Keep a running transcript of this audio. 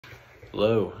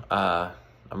Hello,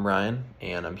 I'm Ryan,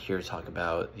 and I'm here to talk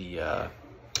about the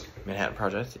Manhattan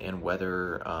Project and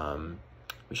whether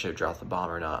we should have dropped the bomb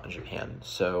or not in Japan.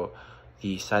 So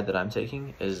the side that I'm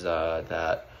taking is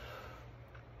that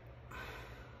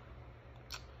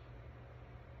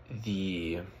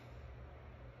the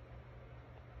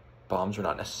bombs were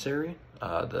not necessary,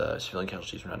 the civilian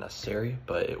casualties were not necessary,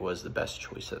 but it was the best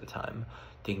choice at the time,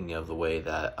 thinking of the way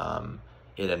that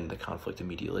it ended the conflict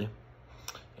immediately.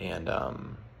 And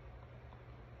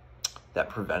that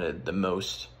prevented the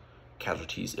most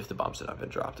casualties if the bombs had not been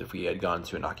dropped. If we had gone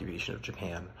to an occupation of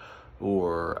Japan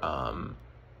or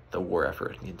the war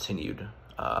effort had continued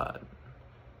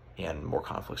and more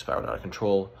conflicts spiraled out of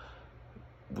control,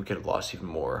 we could have lost even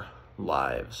more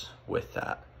lives with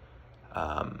that.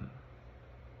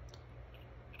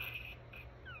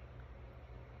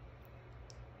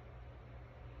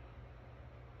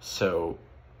 So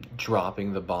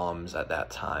dropping the bombs at that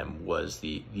time was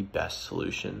the best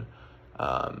solution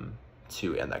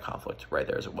to end that conflict right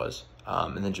there as it was.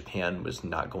 And then Japan was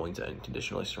not going to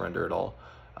unconditionally surrender at all.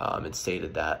 It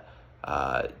stated that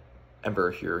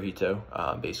Emperor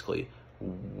Hirohito basically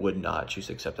would not choose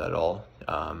to accept that at all.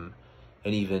 And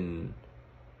even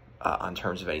on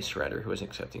terms of any surrender, he wasn't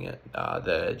accepting it.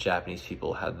 The Japanese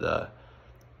people had the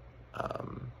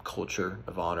culture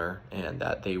of honor, and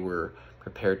that they were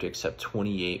prepared to accept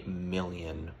 28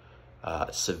 million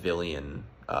civilian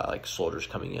like soldiers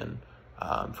coming in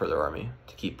for their army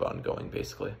to keep on going,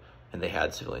 basically. And they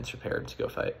had civilians prepared to go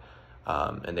fight,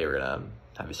 and they were gonna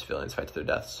have these civilians fight to their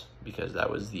deaths because that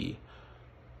was the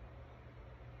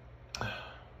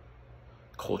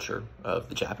culture of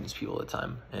the Japanese people at the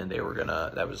time, and they were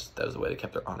gonna that was the way they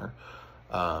kept their honor.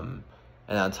 And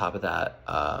on top of that,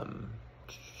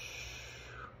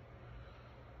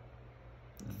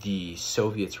 the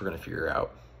Soviets were going to figure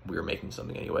out we were making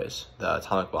something anyways. The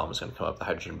atomic bomb was going to come up, the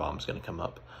hydrogen bomb was going to come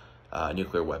up,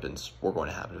 nuclear weapons were going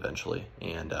to happen eventually,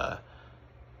 and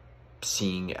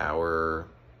seeing our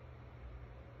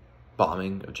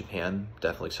bombing of Japan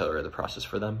definitely accelerated the process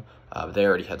for them. They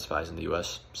already had spies in the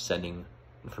US sending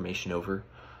information over,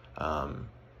 and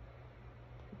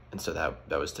so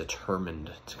that was determined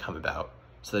to come about.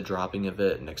 So the dropping of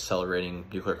it and accelerating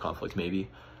nuclear conflict maybe,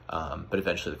 but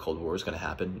eventually the Cold War was going to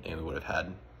happen, and we would have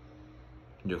had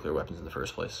nuclear weapons in the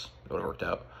first place. It would have worked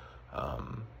out.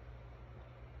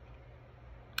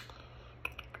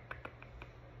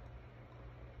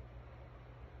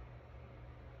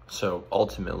 So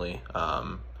ultimately,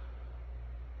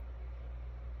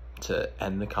 to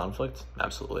end the conflict,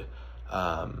 absolutely.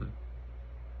 And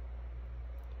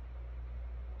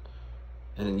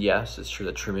yes, it's true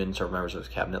that Truman and several members of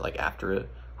his cabinet, like after it,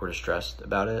 were distressed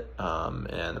about it,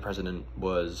 and the president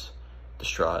was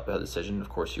distraught about the decision. Of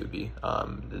course he would be.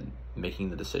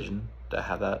 Making the decision to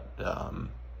have that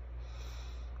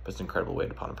was an incredible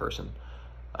weight upon a person.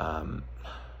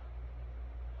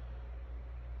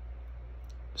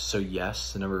 So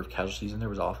yes, the number of casualties in there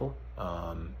was awful,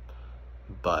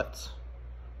 but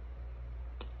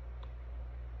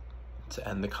to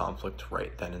end the conflict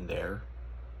right then and there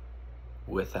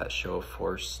with that show of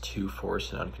force, to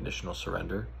force an unconditional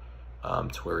surrender,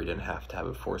 to where we didn't have to have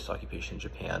a forced occupation in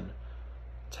Japan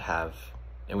to have,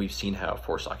 and we've seen how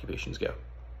forced occupations go.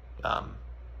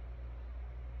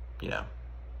 You know,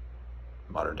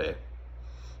 modern day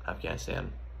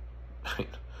Afghanistan, I mean,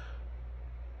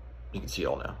 you can see it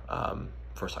all now.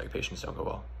 Forced occupations don't go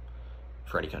well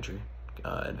for any country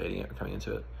invading it or coming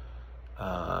into it.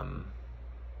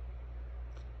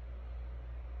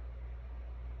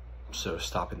 So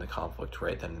stopping the conflict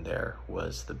right then and there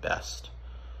was the best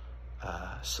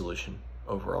solution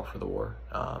overall for the war.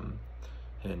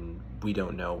 And we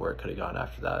don't know where it could have gone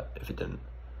after that if it didn't.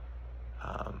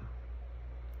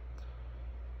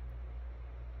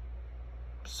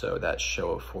 So that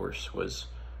show of force was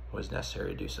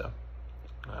necessary to do so.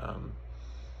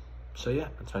 So yeah,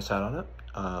 that's my side on it.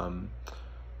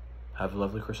 Have a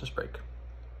lovely Christmas break.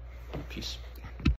 Peace.